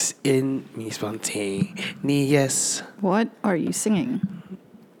in me spontaneous. What are you singing?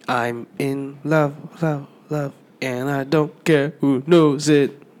 I'm in love, love, love, and I don't care who knows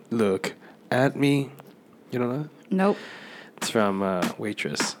it. Look at me. You don't know that? Nope. It's from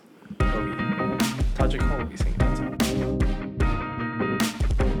Waitress. Todrick Hall will be singing that song.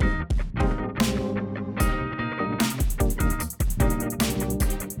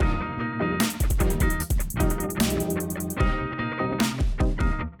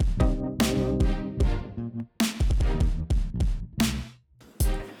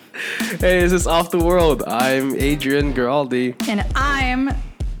 Hey, this is Off the World. I'm Adrian Giraldi. And I'm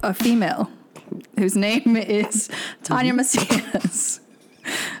a female whose name is Tanya Macias.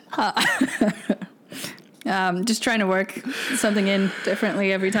 Just trying to work something in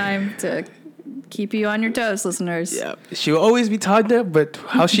differently every time to keep you on your toes, listeners. Yeah, she will always be Tanya, but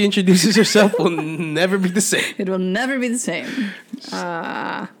how she introduces herself will never be the same. It will never be the same.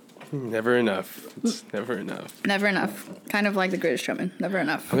 Never enough. It's never enough. Never enough. Kind of like the Greatest Showman. Never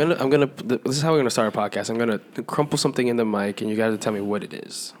enough. I'm gonna. This is how we're gonna start our podcast. I'm gonna crumple something in the mic, and you gotta tell me what it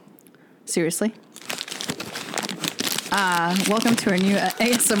is. Seriously? Welcome to our new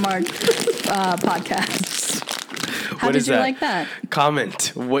ASMR podcast. How did you like that?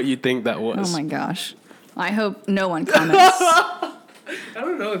 Comment what you think that was. Oh my gosh. I hope no one comments. I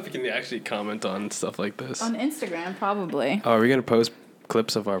don't know if you can actually comment on stuff like this. On Instagram, probably. Oh, are we gonna post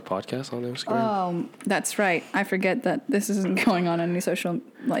clips of our podcast on Instagram? Oh, that's right. I forget that this isn't going on any social,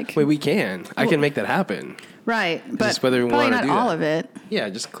 like... Wait, we can. I can make that happen. Right, but just whether we probably want to not do all that. of it. Yeah,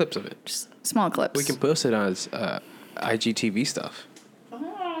 just clips of it. Just small clips. We can post it as IGTV stuff.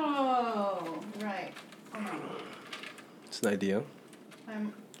 Oh, right. It's an idea.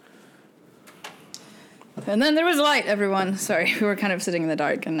 And then there was light, everyone. Sorry, we were kind of sitting in the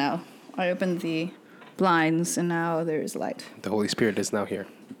dark, and now I opened the blinds, and now there is light. The Holy Spirit is now here.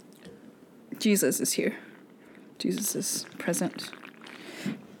 Jesus is here. Jesus is present.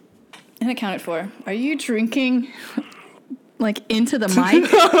 And accounted for. Are you drinking, like, into the mic?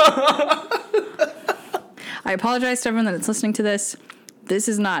 I apologize to everyone that's listening to this. This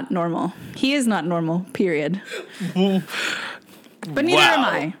is not normal. He is not normal, period. But neither am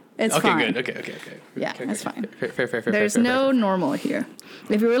I. It's fine. Okay, good. Okay. Yeah, okay, that's fine. Fair. There's no normal here.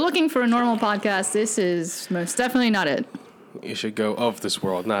 If you were looking for a normal podcast, this is most definitely not it. You should go of this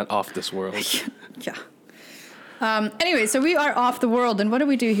world, not off this world. Yeah. Anyway, so we are off the world, and what do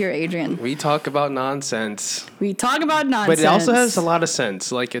we do here, Adrian? We talk about nonsense. We talk about nonsense. But it also has a lot of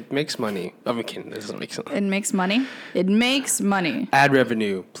sense. Like, it makes money. I'm kidding. It doesn't make sense. It makes money? It makes money. Ad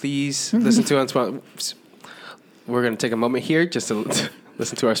revenue. Please listen to us. We're going to take a moment here just to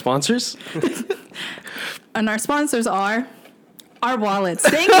listen to our sponsors. And our sponsors are our wallets.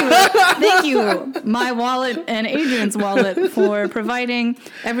 Thank you. Thank you, my wallet and Adrian's wallet, for providing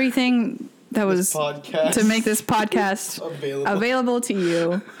everything that was to make this podcast available to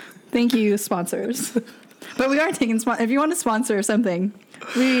you. Thank you, sponsors. But we are taking if you want to sponsor something,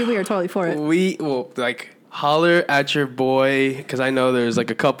 we are totally for it. We will, like, holler at your boy, because I know there's,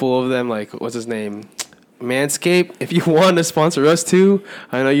 like, a couple of them, like, what's his name? Manscaped. If you want to sponsor us too,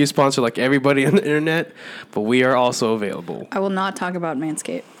 I know you sponsor like everybody on the internet, but we are also available. I will not talk about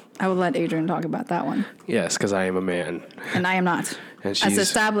Manscaped. I will let Adrian talk about that one. Yes, because I am a man. And I am not. And she's... As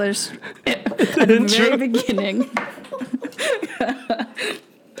established at the very beginning.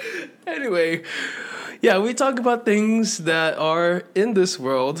 Anyway, yeah, we talk about things that are in this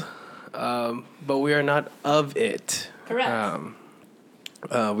world, but we are not of it. Correct.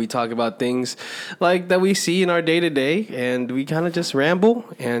 We talk about things like that we see in our day-to-day, and we kind of just ramble,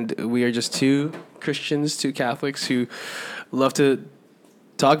 and we are just two Christians, two Catholics who love to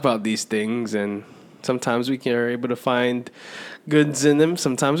talk about these things, and sometimes we are able to find goods in them,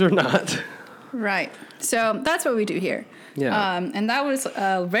 sometimes we're not. Right. So that's what we do here. Yeah. And that was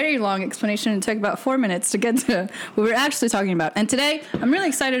a very long explanation. It took about 4 minutes to get to what we're actually talking about. And today, I'm really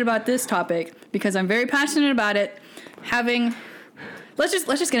excited about this topic because I'm very passionate about it. Let's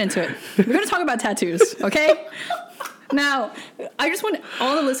just get into it. We're going to talk about tattoos, okay? Now, I just want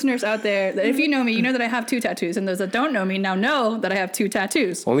all the listeners out there that if you know me, you know that I have 2 tattoos. And those that don't know me now know that I have 2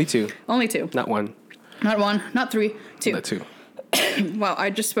 tattoos. Only 2. Only 2. Not 1. Not 1, not 3, 2. Not 2. Wow, I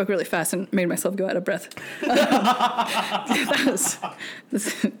just spoke really fast and made myself go out of breath.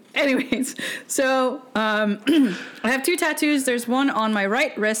 Anyways, so I have 2 tattoos. There's one on my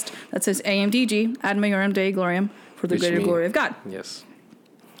right wrist that says AMDG, Ad Majorem Dei Gloriam, for the greater glory of God. Yes.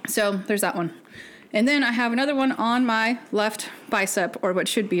 So there's that one. And then I have another one on my left bicep, or what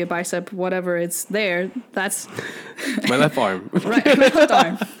should be a bicep, whatever it's there. That's My left arm. right, my left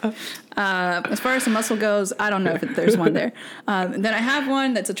arm. As far as the muscle goes, I don't know if there's one there. Then I have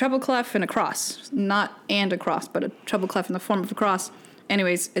one that's a treble clef and a cross. Not and a cross, but a treble clef in the form of a cross.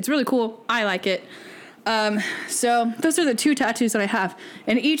 Anyways, it's really cool. I like it. So those are the 2 tattoos that I have.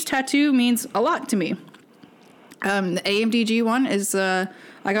 And each tattoo means a lot to me. The AMDG one is, I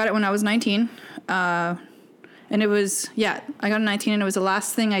got it when I was 19. And it was, I got it 19, and it was the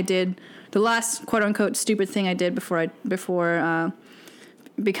last thing I did, the last quote unquote stupid thing I did before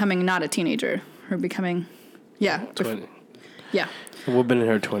becoming not a teenager, or becoming, 20. Yeah. A woman in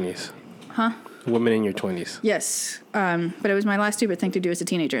her 20s. Huh? A woman in your 20s. Yes. But it was my last stupid thing to do as a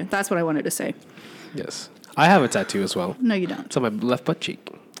teenager. That's what I wanted to say. Yes. I have a tattoo as well. No, you don't. It's on my left butt cheek.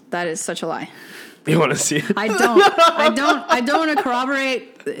 That is such a lie. You want to see it? I don't want to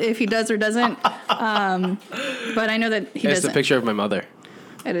corroborate if he does or doesn't. But I know that he It's doesn't. the picture of my mother.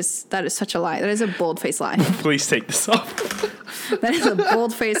 That is such a lie. That is a bold-faced lie. Please take this off. That is a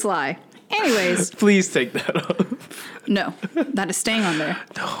bold-faced lie. Anyways, Please take that off. no, that is staying on there.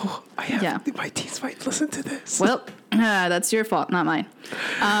 No, I have. My teens might listen to this. Well, that's your fault, not mine.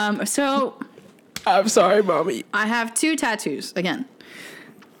 So I'm sorry, mommy. I have 2 tattoos again.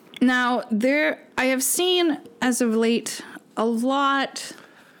 Now, I have seen as of late a lot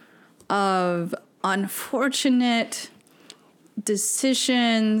of unfortunate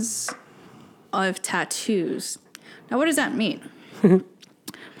decisions of tattoos. Now, what does that mean? What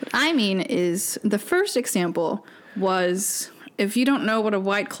I mean is, the first example was, if you don't know what a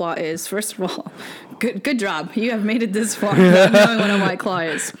White Claw is, first of all, good job. You have made it this far without knowing what a White Claw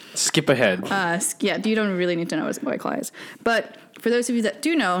is. Skip ahead. You don't really need to know what White Claw is. But for those of you that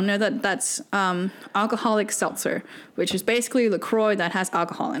do know that that's alcoholic seltzer, which is basically LaCroix that has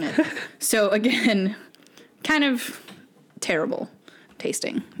alcohol in it. So again, kind of terrible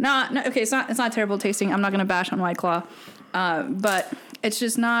tasting. No, okay, it's not terrible tasting. I'm not going to bash on White Claw, but it's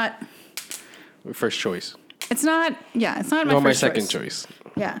just not. First choice. It's not. Yeah, it's not my Nor my first second choice.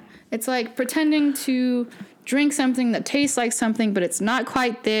 Yeah, it's like pretending to drink something that tastes like something, but it's not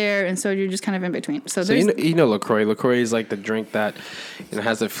quite there, and so you're just kind of in between. So there's you know LaCroix. LaCroix is like the drink that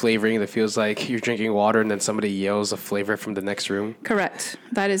has a flavoring that feels like you're drinking water, and then somebody yells a flavor from the next room. Correct.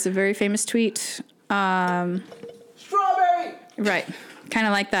 That is a very famous tweet. Strawberry. Right. Kind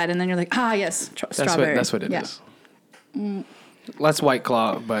of like that, and then you're like, yes, strawberry. That's what it is. Less White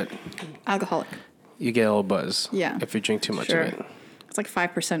Claw, but Alcoholic. you get a little buzz. Yeah. If you drink too much Sure. of it. It's like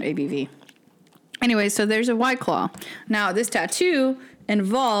 5% ABV. Anyway, so there's a White Claw. Now, this tattoo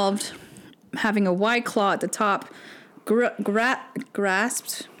involved having a White Claw at the top,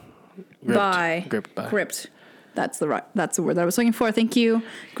 grasped by. Gripped. That's the word that I was looking for. Thank you.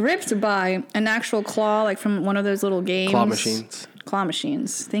 Gripped by an actual claw, like from one of those little games. Claw machines. Claw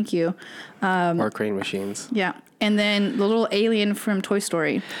machines. Thank you. Or crane machines. Yeah. And then the little alien from Toy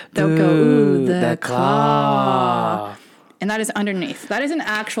Story. They'll go, ooh, the claw. And that is underneath. That is an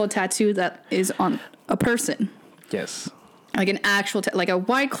actual tattoo that is on a person. Yes. Like an actual, like a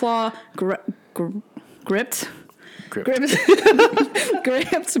White Claw gripped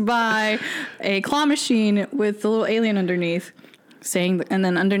by a claw machine with the little alien underneath, and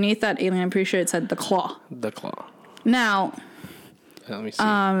then underneath that alien, I'm pretty sure it said the claw. The claw. Now, let me see.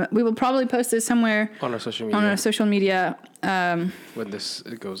 we will probably post this somewhere on our social media. When this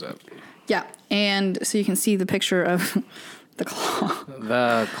goes up. Yeah, and so you can see the picture of the claw.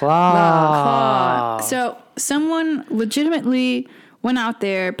 The claw. So someone legitimately went out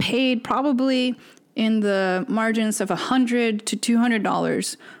there, paid probably in the margins of $100 to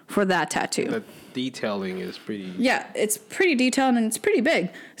 $200 for that tattoo. The detailing is pretty. Yeah, it's pretty detailed and it's pretty big.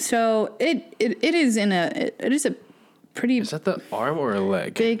 So it is a pretty. Is that the arm or a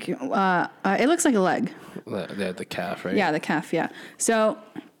leg? Big. It looks like a leg. The calf, right? Yeah, the calf. Yeah. So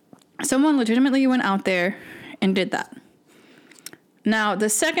someone legitimately went out there and did that. Now, the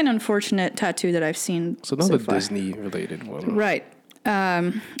second unfortunate tattoo that I've seen. So not the Disney related one. Right.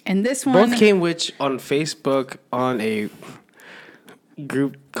 And this one. Both came on Facebook on a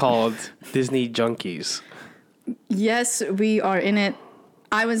group called Disney Junkies. Yes, we are in it.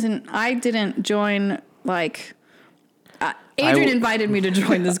 I didn't join, Adrian invited me to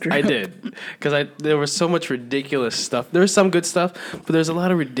join this group. I did. Because there was so much ridiculous stuff. There was some good stuff, but there's a lot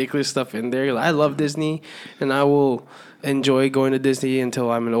of ridiculous stuff in there. I love Disney, and I will enjoy going to Disney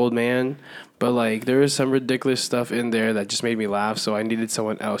until I'm an old man. But, there is some ridiculous stuff in there that just made me laugh, so I needed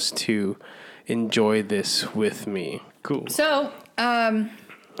someone else to enjoy this with me. Cool. So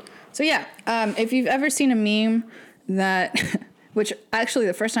yeah, if you've ever seen a meme that which actually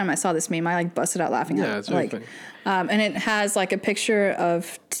the first time I saw this meme, I like busted out laughing at it. It's really funny. And it has like a picture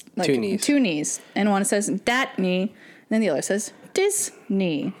of Two knees. and one says dat knee, and then the other says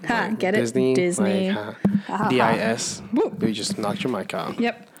Disney. Ha, get Disney, it? Disney. like, D-I-S. You just knocked your mic out.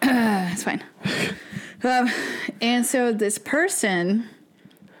 Yep, it's fine. And so this person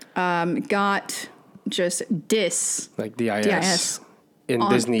got just like D-I-S, D-I-S in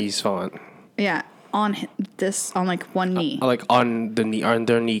Disney's font. Yeah, on like one knee. Like on the knee, on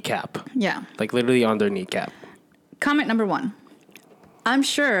their kneecap. Yeah. Like literally on their kneecap. Comment number 1. I'm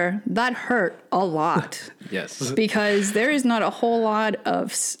sure that hurt a lot. Yes. Because there is not a whole lot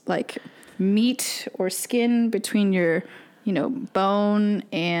of like meat or skin between your, bone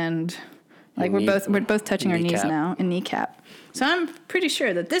and like we're both touching our knees now and kneecap. So I'm pretty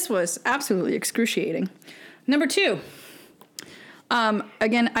sure that this was absolutely excruciating. Number 2.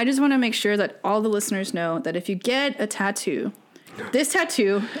 Again, I just want to make sure that all the listeners know that if you get a tattoo, this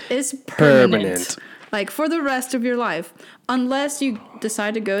tattoo is permanent. Like for the rest of your life, unless you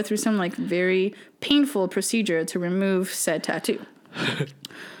decide to go through some like very painful procedure to remove said tattoo.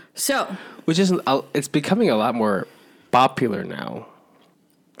 So, which is it's becoming a lot more popular now.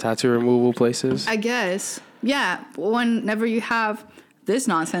 Tattoo removal places. I guess, yeah. Whenever you have this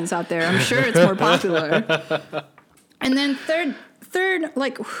nonsense out there, I'm sure it's more popular. And then third,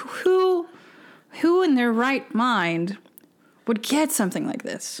 like who in their right mind would get something like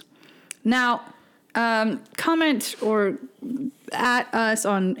this? Now, comment or at us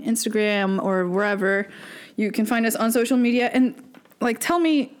on Instagram or wherever you can find us on social media and like tell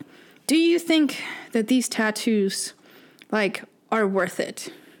me, do you think that these tattoos like are worth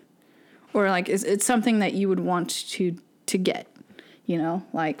it? Or like is it something that you would want to get?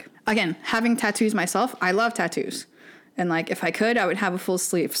 Like again, having tattoos myself, I love tattoos. And like if I could, I would have a full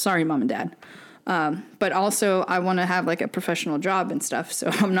sleeve. Sorry, mom and dad. But also I want to have like a professional job and stuff, so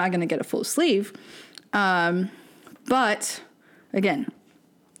I'm not going to get a full sleeve. But again,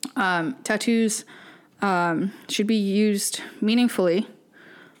 tattoos should be used meaningfully.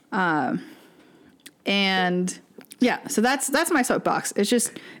 And yeah, so that's my soapbox. It's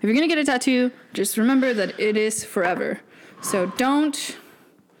just, if you're going to get a tattoo, just remember that it is forever. So don't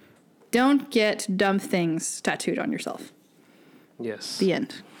get dumb things tattooed on yourself. Yes. The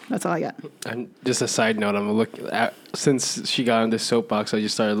end. That's all I got. And just a side note, I'm looking at, since she got on this soapbox, I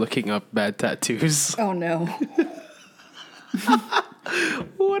just started looking up bad tattoos. Oh no.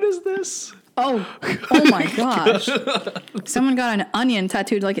 What is this? Oh my gosh. Someone got an onion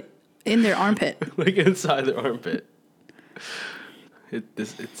tattooed like in their armpit. Like inside their armpit. It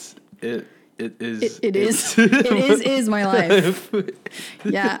is my life.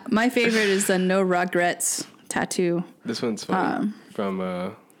 Yeah, my favorite is the no regrets tattoo. This one's funny.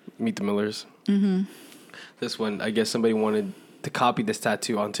 From Meet the Millers. Mm-hmm. This one, I guess somebody wanted to copy this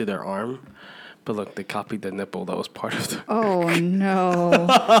tattoo onto their arm, but look, they copied the nipple that was part of the. Oh no!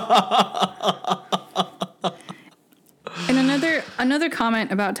 And another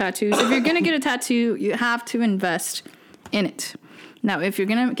comment about tattoos: if you're gonna get a tattoo, you have to invest in it. Now, if you're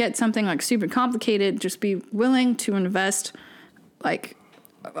gonna get something like super complicated, just be willing to invest like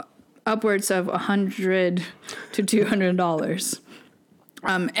upwards of $100 to $200.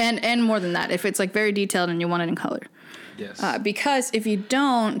 And more than that, if it's like very detailed and you want it in color. Yes. Because if you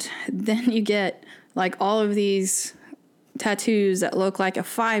don't, then you get like all of these tattoos that look like a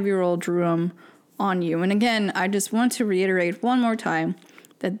 5-year-old drew them on you. And again, I just want to reiterate one more time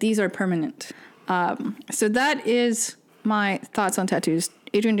that these are permanent. So that is my thoughts on tattoos.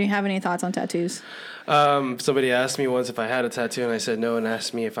 Adrian, do you have any thoughts on tattoos? Somebody asked me once if I had a tattoo, and I said no, and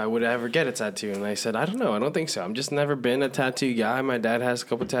asked me if I would ever get a tattoo, and I said, I don't know, I don't think so. I'm just never been a tattoo guy. My dad has a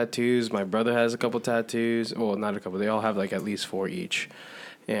couple tattoos. My brother has a couple tattoos. Well, not a couple. They all have like at least 4 each.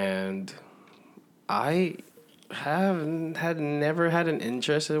 And I never had an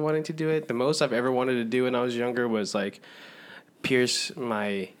interest in wanting to do it. The most I've ever wanted to do when I was younger was like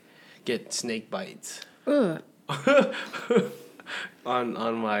get snake bites. Ugh.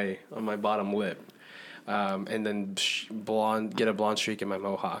 on my bottom lip, and then get a blonde streak in my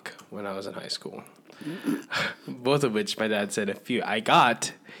mohawk when I was in high school. Both of which my dad said I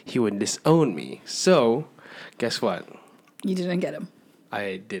got, he would disown me. So, guess what? You didn't get him.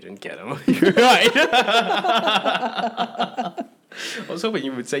 I didn't get him. You're right. I was hoping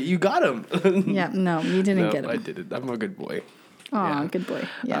you would say you got him. Yeah, no, you didn't get him. I didn't. I'm a good boy. Oh, yeah. Good boy.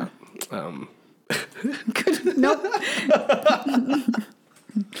 Yeah. Nope.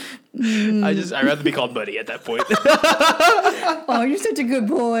 I'd rather be called buddy at that point. Oh, you're such a good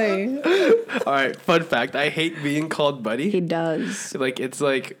boy. All right, fun fact. I hate being called buddy. He does. Like, it's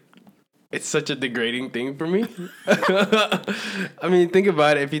like It's such a degrading thing for me. I mean, think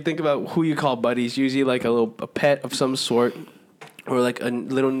about it. If you think about who you call buddies, usually like a pet of some sort, or like a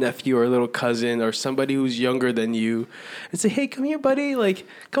little nephew or a little cousin or somebody who's younger than you, and say, "Hey, come here, buddy. Like,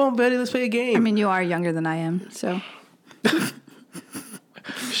 come on, buddy. Let's play a game." I mean, you are younger than I am, so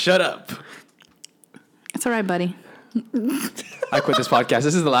Shut up. it's all right, buddy. I quit this podcast.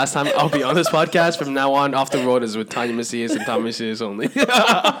 This is the last time I'll be on this podcast. From now on, Off the Road is with Tanya Macias and Tom Macias only.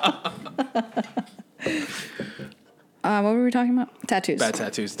 What were we talking about? Tattoos. Bad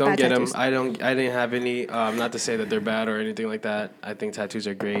tattoos. Don't get them. I didn't have any. Not to say that they're bad or anything like that. I think tattoos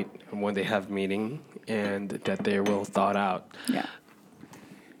are great when they have meaning and that they're well thought out. Yeah.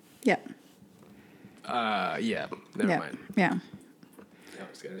 Yeah. Yeah. Never mind. Yeah. I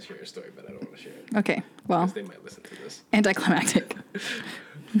was gonna share a story, but I don't want to share it. Okay. Well, Because they might listen to this. anticlimactic.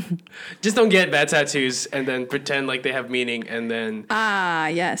 Just don't get bad tattoos and then pretend like they have meaning and then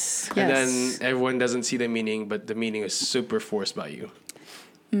Yes. and then everyone doesn't see the meaning, but the meaning is super forced by you.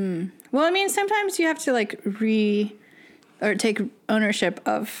 Well, I mean, sometimes you have to like take ownership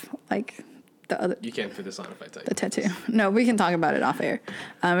of like the other. You can't put this on if I tell you. The tattoo. No, we can talk about it off air.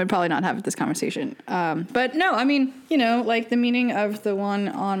 We'd probably not have this conversation. But no, I mean, like the meaning of the one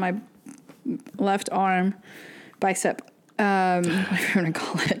on my left arm, bicep, whatever you want to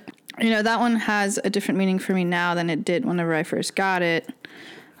call it. That one has a different meaning for me now than it did whenever I first got it.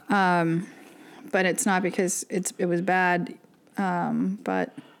 But it's not because it was bad. Yeah.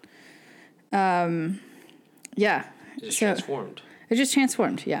 It just transformed. It just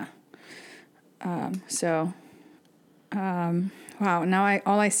transformed, yeah. Wow, now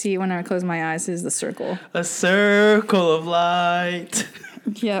all I see when I close my eyes is the circle. A circle of light.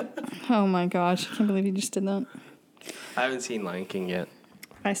 Yep. Oh my gosh, I can't believe you just did that. I haven't seen Lion King yet.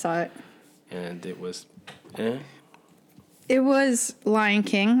 I saw it. And it was It was Lion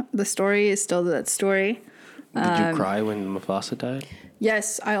King. The story is still that story. Did you cry when Mufasa died?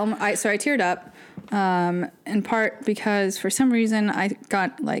 Yes, I teared up. In part because for some reason I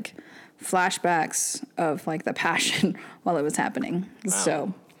got like flashbacks of like the passion while it was happening. Wow.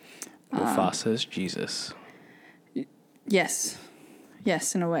 So Mufasa is Jesus. Yes,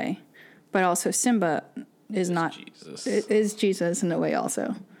 in a way, but also Simba is not Jesus. It is Jesus in a way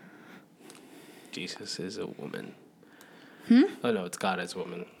also. Jesus is a woman. Oh no, it's God as a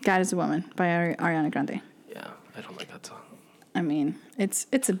woman. God is a Woman by Ariana Grande. Yeah, I don't like that song. I mean, it's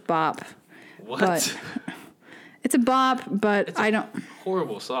a bop. What? But it's a bop, but it's a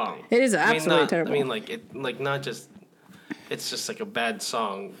horrible song. It is absolutely terrible. I mean, not just. It's just like a bad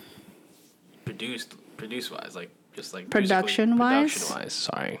song. Produce wise, production wise.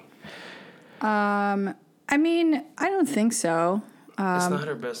 Sorry. I mean, I don't think so. It's not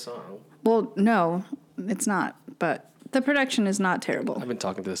her best song. Well, no, it's not. But the production is not terrible. I've been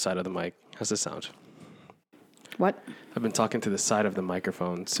talking to the side of the mic. How's this sound? What? I've been talking to the side of the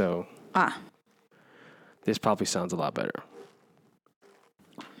microphone, so this probably sounds a lot better.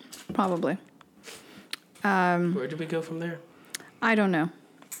 Probably. Where did we go from there? I don't know.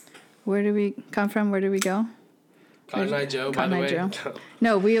 Where did we come from? Where did we go? Cotton Eye Joe, by the way. Joe.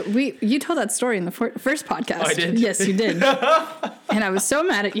 No, you told that story in the first podcast. Oh, I did? Yes, you did. And I was so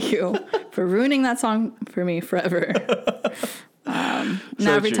mad at you for ruining that song for me forever.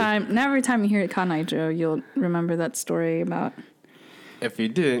 Now every time you hear Cotton Eye Joe, you'll remember that story about. If you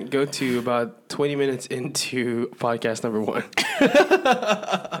didn't, go to about 20 minutes into podcast number 1.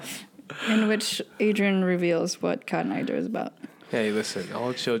 In which Adrian reveals what Cotton Eye Joe is about. Hey, listen,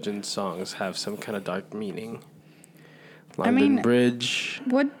 all children's songs have some kind of dark meaning. London Bridge.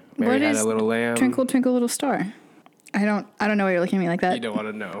 What Mary is Had a Little Lamb. Twinkle Twinkle Little Star? I don't know why you're looking at me like that. You don't want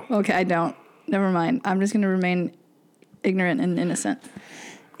to know. Okay, I don't. Never mind. I'm just going to remain ignorant and innocent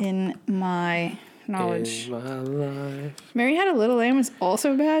in my knowledge. In my life. Mary Had a Little Lamb is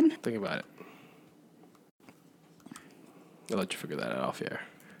also bad? Think about it. I'll let you figure that out off here.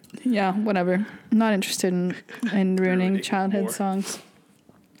 Yeah, whatever. I'm not interested in ruining childhood more. songs.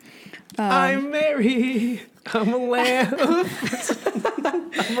 I'm Mary. I'm a lamb.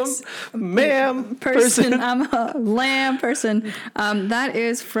 I'm a ma'am person. I'm a lamb person. That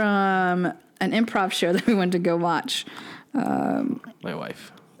is from an improv show that we went to go watch. My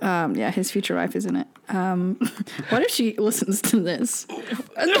wife. Yeah, his future wife is in it. What if she listens to this?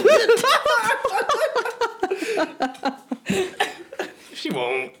 She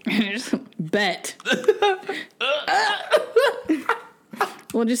won't. Bet.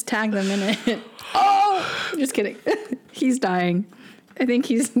 We'll just tag them in it. Oh, just kidding. He's dying. I think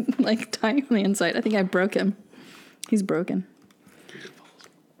he's like dying on the inside. I think I broke him. He's broken.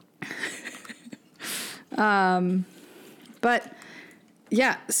 But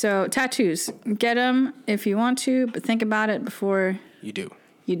Yeah, so tattoos. Get them if you want to, but think about it before You do.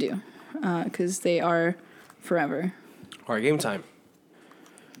 you do. Because they are forever. All right, game time.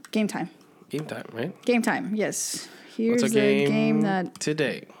 Game time. Game time, right? Game time, yes. Here's What's the our game that...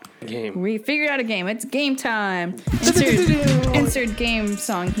 today? Game. We figured out a game. It's game time. Insert game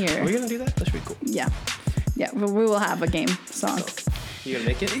song here. Are we going to do that? That should be cool. Yeah. Yeah, well, we will have a game song. You going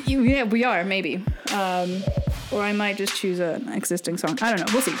to make it? Yeah, we are, maybe. Or I might just choose an existing song. I don't know.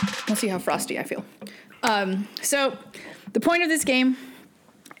 We'll see. We'll see how frosty I feel. So the point of this game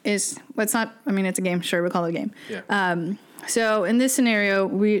is, well, it's not, I mean, it's a game. Sure, we'll call it a game. Yeah. So in this scenario,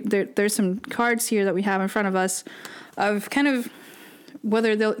 there's some cards here that we have in front of us of kind of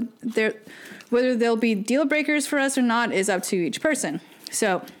whether they'll be deal breakers for us or not is up to each person.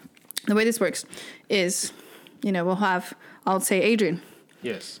 So the way this works is, we'll have, I'll say Adrian.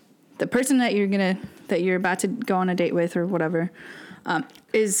 Yes. The person that you're about to go on a date with or whatever,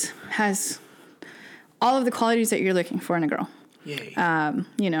 has all of the qualities that you're looking for in a girl. Yay.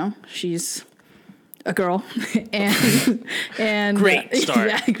 She's a girl and Great start.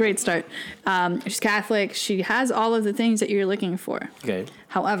 Yeah, great start. She's Catholic. She has all of the things that you're looking for. Okay.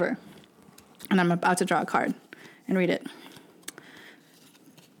 However, and I'm about to draw a card and read it.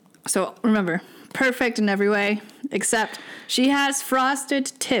 So remember, perfect in every way, except she has frosted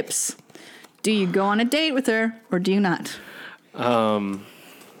tips. Do you go on a date with her or do you not?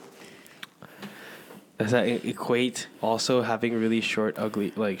 Does that equate also having really short,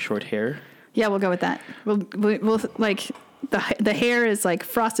 ugly, like short hair? Yeah, we'll go with that. We'll like the hair is like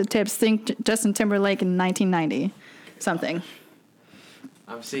frosted tips. Think Justin Timberlake in 1990, something.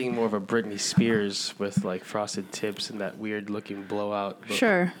 I'm seeing more of a Britney Spears with like frosted tips and that weird looking blowout look.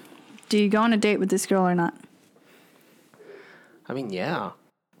 Sure. Do you go on a date with this girl or not? I mean, yeah.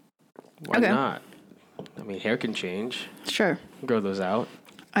 Why Okay. not? I mean, hair can change. Sure. Grow those out.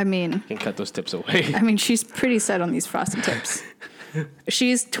 I mean, Can cut those tips away. she's pretty set on these frosted tips.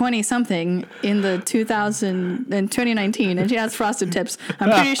 She's 20-something in 2019, and she has frosted tips. I'm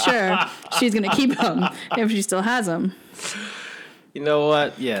pretty sure she's going to keep them if she still has them. You know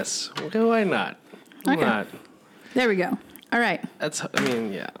what? Yes. Why not? Why Okay. not? There we go. All right.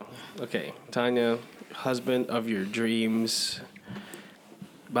 Yeah. Okay. Tanya, husband of your dreams,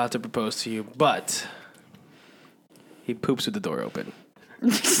 about to propose to you, but he poops with the door open.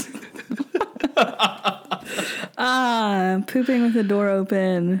 Pooping with the door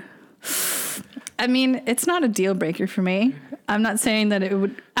open. I mean, it's not a deal breaker for me. I'm not saying that it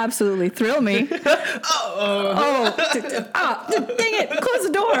would absolutely thrill me. Dang it, close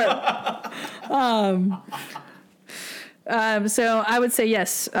the door. So I would say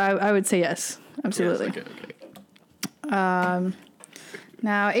yes. I would say yes. Absolutely. Yes, okay.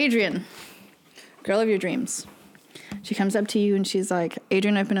 Now, Adrian, girl of your dreams. She comes up to you and she's like,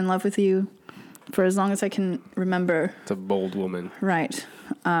 Adrian, I've been in love with you for as long as I can remember. It's a bold woman. Right.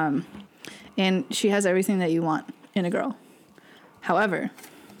 And she has everything that you want in a girl. However,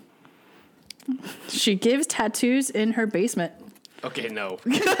 she gives tattoos in her basement. Okay, no.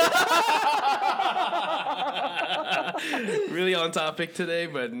 Really on topic today,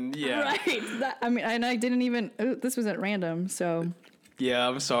 but yeah. Right. And I didn't even, this was at random, so. Yeah,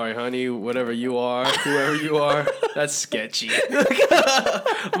 I'm sorry, honey. Whatever you are, whoever you are, that's sketchy.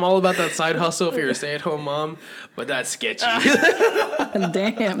 I'm all about that side hustle if you're a stay-at-home mom, but that's sketchy.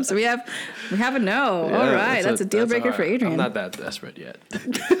 Damn. So we have a no. Yeah, all right. That's a deal breaker for Adrian. I'm not that desperate yet.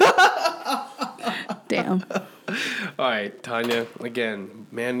 Damn. All right, Tanya. Again,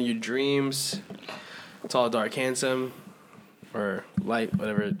 man of your dreams. Tall, dark, handsome, or light,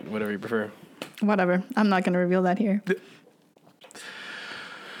 whatever you prefer. Whatever. I'm not going to reveal that here.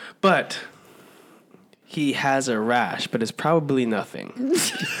 But he has a rash, but it's probably nothing.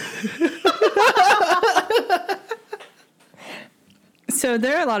 So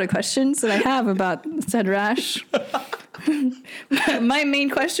there are a lot of questions that I have about said rash. My main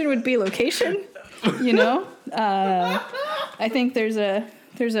question would be location. I think there's a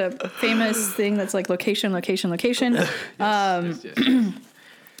famous thing that's like location. Yes.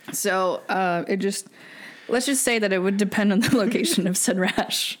 So let's just say that it would depend on the location of said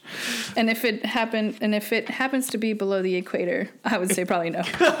rash, and if it happens to be below the equator, I would say probably no.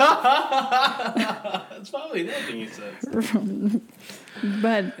 It's probably nothing, he says.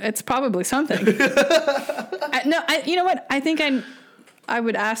 But it's probably something. You know what? I think I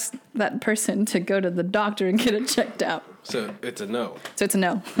would ask that person to go to the doctor and get it checked out. So it's a no. So it's a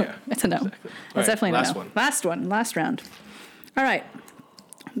no. Yeah, It's a no. exactly. It's Right, definitely last a no. one. Last round. All right.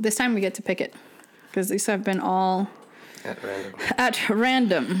 This time we get to pick it because these have been all At random. at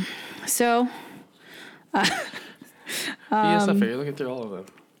random. So That's not fair. You're looking through all of them.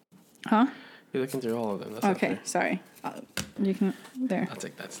 Huh? You're looking through all of them. That's not Okay, fair. sorry. You can there. I'll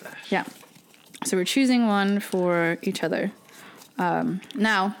take that stash. Yeah. So we're choosing one for each other.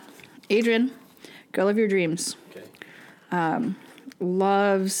 Now, Adrian, girl of your dreams, Okay.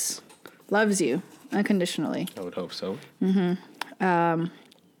 loves you unconditionally. I would hope so.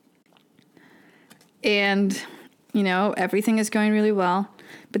 And, you know, everything is going really well.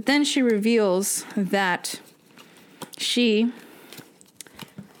 But then she reveals that she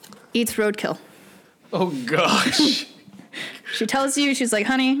eats roadkill. Oh, gosh. She tells you, she's like,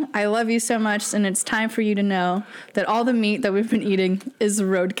 honey, I love you so much, and it's time for you to know that all the meat that we've been eating is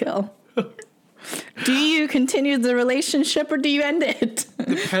roadkill. Do you continue the relationship or do you end it?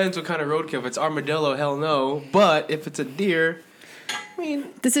 Depends what kind of roadkill. If it's armadillo, hell no. But if it's a deer, I mean...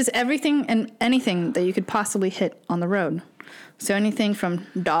 This is everything and anything that you could possibly hit on the road. So anything from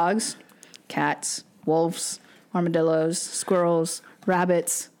dogs, cats, wolves, armadillos, squirrels,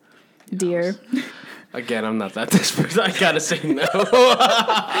 rabbits, deer. Again, I'm not that desperate. I gotta say no.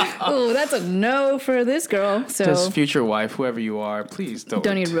 Oh, that's a no for this girl. So Just future wife, whoever you are, please don't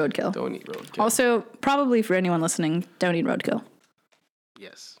eat roadkill. Don't eat roadkill. Also, probably for anyone listening, don't eat roadkill.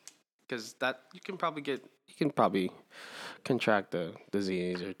 Yes, because that you can probably contract a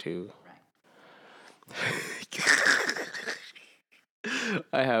disease or two.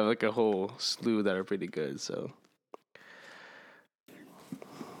 I have like a whole slew that are pretty good, so.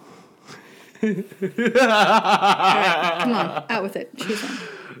 All right, come on, out with it. Choose one.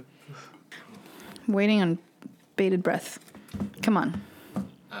 Waiting on bated breath. Come on.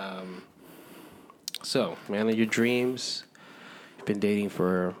 So, man of your dreams. You've been dating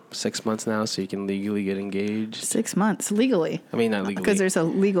for 6 months now, so you can legally get engaged. 6 months legally. I mean, not legally. Because there's a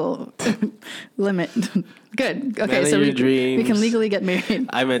legal limit. Good. Okay, Man of so your we dreams. can legally get married.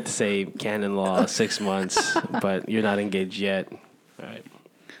 I meant to say canon law 6 months, but you're not engaged yet. All right.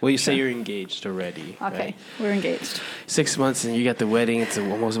 Well, you say you're engaged already. Okay, right? we're engaged. 6 months and you got the wedding. It's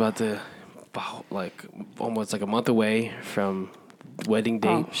almost almost like a month away from wedding date.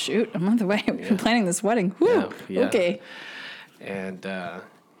 Oh, shoot, a month away. We've been planning this wedding. Whew. Yeah. Okay. And you're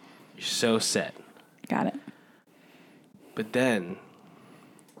so set. Got it. But then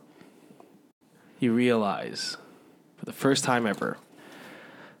you realize for the first time ever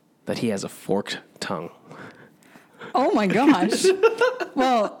that he has a forked tongue. Oh my gosh.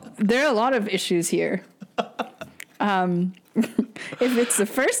 Well, there are a lot of issues here. If it's the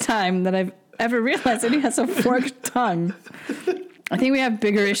first time that I've ever realized that he has a forked tongue, I think we have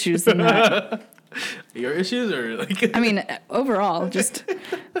bigger issues than that. Your issues or like? I mean, overall, just.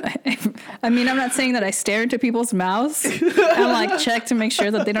 I mean, I'm not saying that I stare into people's mouths and like check to make sure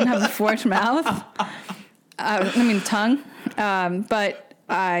that they don't have a forked mouth. Tongue. But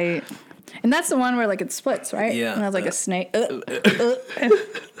I. And that's the one where like it splits, right? Yeah. And that's like a snake. You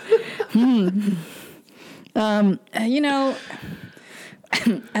know,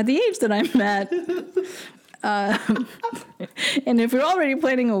 at the age that I'm at, and if we're already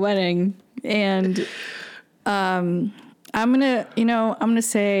planning a wedding, and I'm gonna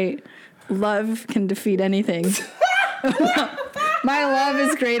say love can defeat anything. My love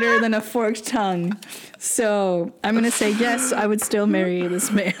is greater than a forked tongue. So I'm going to say, yes, I would still marry this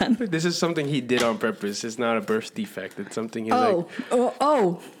man. This is something he did on purpose. It's not a birth defect. It's something he's like,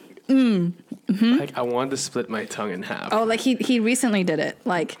 I wanted to split my tongue in half. Oh, like he recently did it.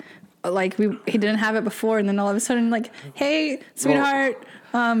 He didn't have it before, and then all of a sudden, like, hey, sweetheart,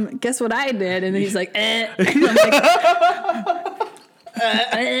 guess what I did? And then he's like, eh. And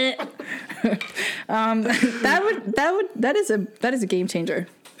I'm like, that is a game changer.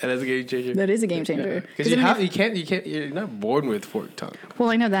 That is a game changer. That is a game changer. Because you're not born with forked tongue. Well,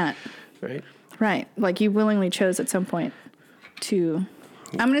 I know that. Right? Right. Like you willingly chose at some point to.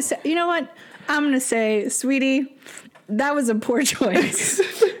 I'm going to say, you know what? I'm going to say, sweetie, that was a poor choice.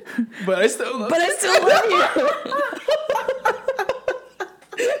 But I still love you.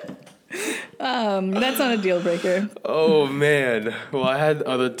 That's not a deal breaker. Oh man! Well, I had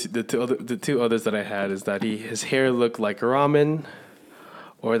the two others that I had is that his hair looked like ramen,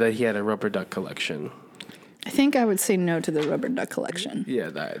 or that he had a rubber duck collection. I think I would say no to the rubber duck collection. Yeah,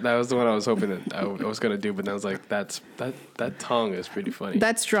 that was the one I was hoping that I was gonna do, but then I was like, that tongue is pretty funny.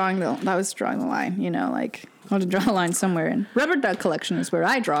 That was drawing the line. You know, like I want to draw a line somewhere, and rubber duck collection is where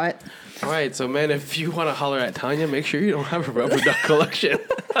I draw it. All right, so man, if you want to holler at Tanya, make sure you don't have a rubber duck collection.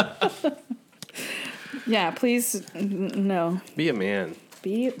 Yeah, please, no. Be a man.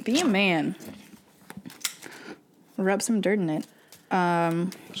 Be a man. Rub some dirt in it.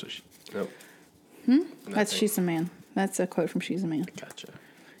 Nope. She's a man. That's a quote from She's a Man. Gotcha.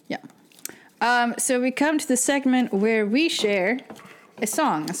 Yeah. So we come to the segment where we share a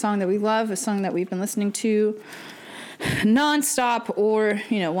song that we love, a song that we've been listening to nonstop, or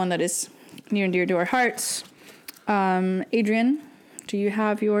one that is near and dear to our hearts. Adrian, do you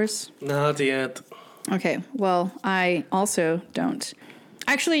have yours? Not yet. Okay, well, I also don't.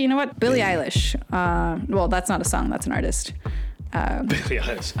 Actually, you know what? Billie Eilish. Well, that's not a song, that's an artist. Billie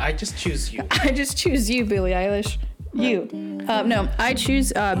Eilish. I just choose you. I just choose you, Billie Eilish. You. No, I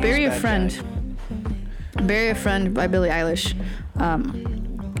choose Bury a Friend. Bury a Friend by Billie Eilish.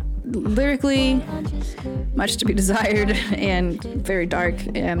 Lyrically, much to be desired and very dark,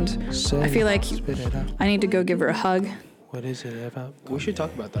 and I feel like I need to go give her a hug. What is it about? We should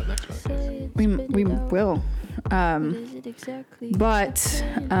talk about that next podcast. We will. But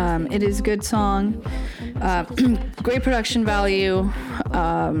it is a good song. Great production value.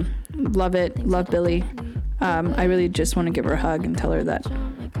 Love it. Love Billie. I really just want to give her a hug and tell her that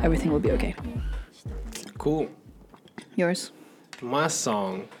everything will be okay. Cool. Yours? My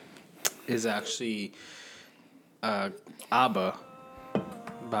song is actually ABBA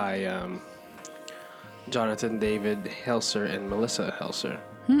by Jonathan David Helser and Melissa Helser.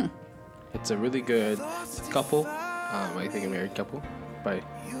 It's a really good couple. I think a married couple, by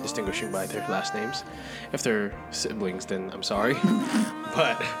distinguishing by their last names. If they're siblings, then I'm sorry.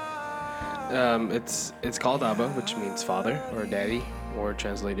 But it's called ABBA, which means father or daddy, or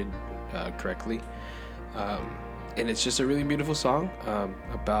translated correctly. And it's just a really beautiful song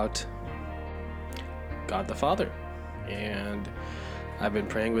about God the Father. And I've been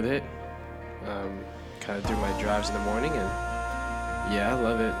praying with it kind of through my drives in the morning, and yeah, I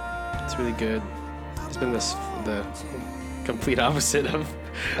love it. It's really good. It's been the complete opposite of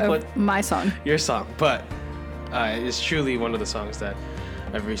what my song. Your song, but it's truly one of the songs that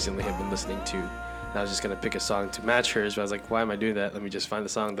I've recently have been listening to. And I was just gonna pick a song to match hers, but I was like, why am I doing that? Let me just find the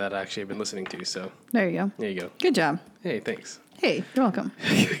song that I actually have been listening to. So there you go. There you go. Good job. Hey, thanks. Hey, you're welcome.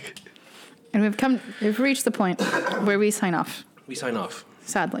 And we've reached the point where we sign off. We sign off.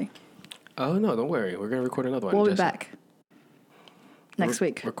 Sadly. Oh no, don't worry. We're gonna record another one. We'll be back next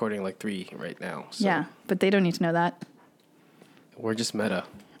week. Recording like 3 right now. So. Yeah, but they don't need to know that. We're just meta.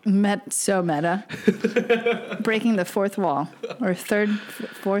 So meta. Breaking the fourth wall, or third,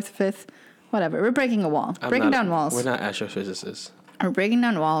 fourth, fifth, whatever. We're breaking a wall. Breaking down walls. We're not astrophysicists. We're breaking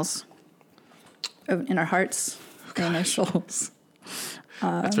down walls in our hearts and in our souls.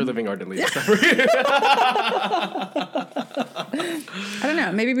 That's for Living Ardently. I don't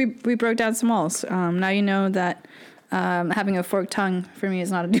know. Maybe we broke down some walls. Now you know that having a forked tongue for me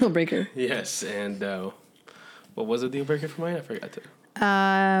is not a deal breaker. Yes, and what was a deal breaker for mine? I forgot to.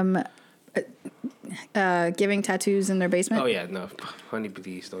 Giving tattoos in their basement. Oh yeah, no, honey,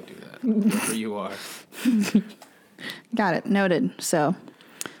 please don't do that. Wherever you are. Got it. Noted. So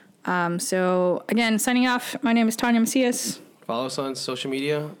again, signing off. My name is Tanya Macias. Follow us on social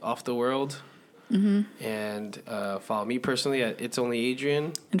media, Off the World. Mm-hmm. And follow me personally at It's Only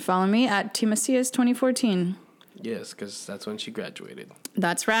Adrian. And follow me at T Macias 2014. Yes, because that's when she graduated.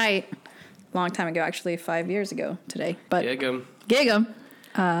 That's right. Long time ago, actually 5 years ago today. But Gig'em.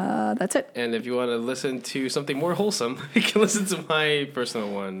 That's it. And if you want to listen to something more wholesome, you can listen to my personal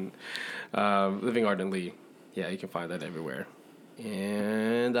one, Living Ardently. Yeah, you can find that everywhere.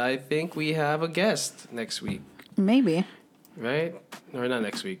 And I think we have a guest next week. Maybe. Right? Or not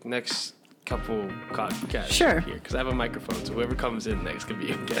next week. Next couple podcasts. Sure. Here, because I have a microphone, so whoever comes in next can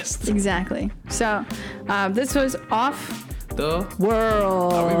be a guest. Exactly. So this was Off the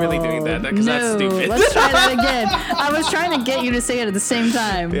World. Are we really doing that? Because that's stupid. Let's try that again. I was trying to get you to say it at the same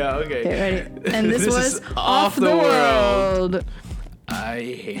time. Yeah, okay. Ready? And this was Off the World. I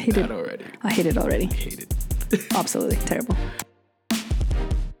hate that already. I hate it already. I hate it. Absolutely terrible.